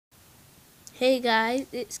Hey guys,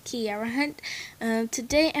 it's Kiara.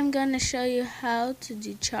 Today I'm gonna show you how to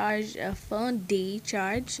decharge a phone.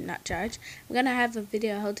 Decharge, not charge. I'm gonna have a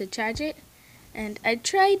video how to charge it, and I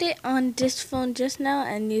tried it on this phone just now,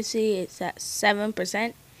 and you see it's at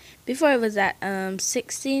 7%. Before it was at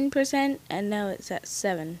 16%, and now it's at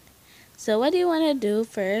 7. So what you want to do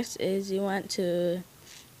first is you want to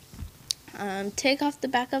take off the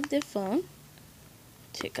back of the phone.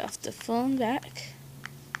 Take off the phone back.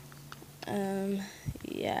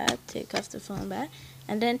 Yeah, take off the phone back,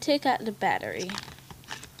 and then take out the battery,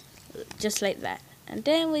 just like that. And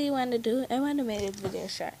then what you want to do, I want to make this video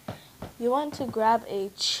short. You want to grab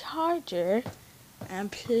a charger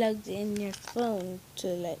and plug in your phone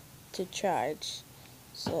to charge.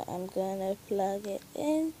 So I'm gonna plug it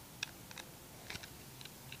in.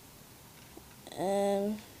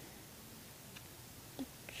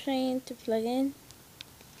 Trying to plug in.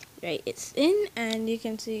 Right, it's in, and you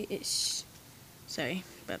can see it's. Sorry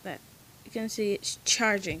about that. You can see it's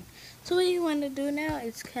charging. So what you want to do now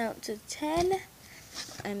is count to 10,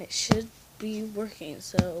 and it should be working.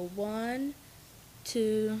 So 1,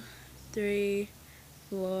 2, 3,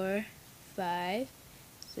 4, 5,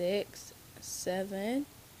 6, 7,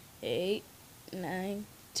 8, 9,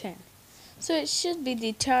 10. So it should be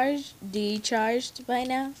decharged by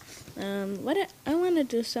now. I want to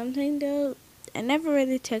do something though. I never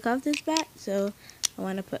really take off this back, so I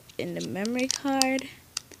want to put in the memory card.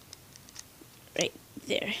 Right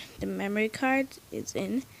there, the memory card is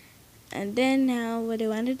in. And then now what I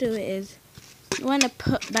want to do is you want to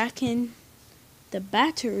put back in the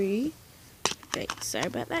battery. Right, sorry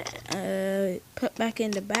about that. Put back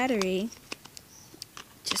in the battery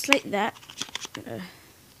just like that.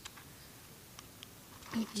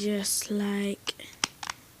 Just like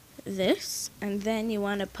this. And then you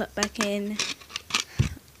want to put back in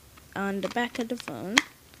on the back of the phone,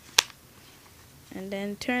 and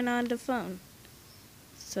then turn on the phone.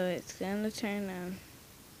 So it's gonna turn on.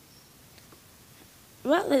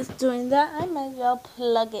 While it's doing that, I might as well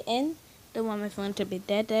plug it in. Don't want my phone to be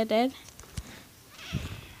dead.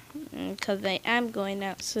 Because I am going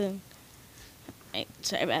out soon. Right,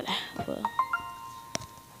 sorry about that.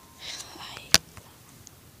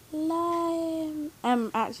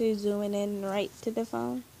 I'm actually zooming in right to the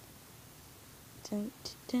phone. Dun,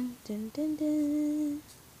 dun, dun, dun, dun.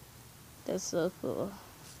 That's so cool.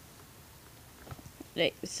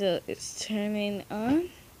 Right, so it's turning on.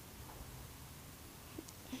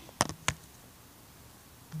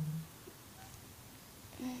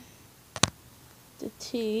 The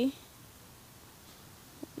T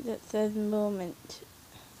that says moment.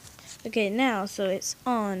 Okay, now so it's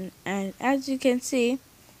on, and as you can see,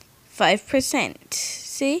 5%.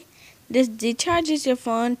 See, this decharges your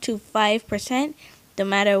phone to 5%, no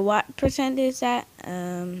matter what percent is at.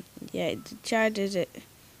 Yeah, it decharges it,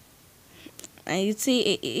 and you see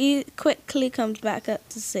it quickly comes back up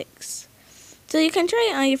to 6. So you can try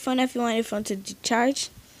it on your phone if you want your phone to decharge.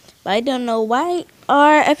 But I don't know why.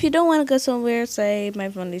 Or if you don't want to go somewhere, say my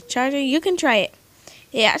phone is charging, you can try it.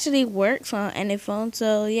 It actually works on any phone.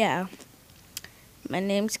 So yeah, my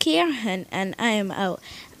name's Kiara, and I am out.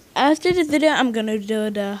 After this video, I'm gonna do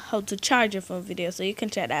the how to charge your phone video, so you can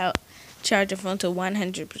check out. Charge your phone to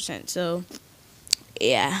 100%. So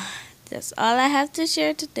yeah, that's all I have to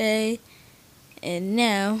share today. And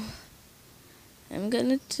now I'm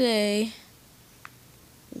gonna say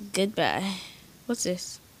goodbye. What's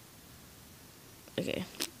this? Okay,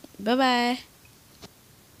 bye bye.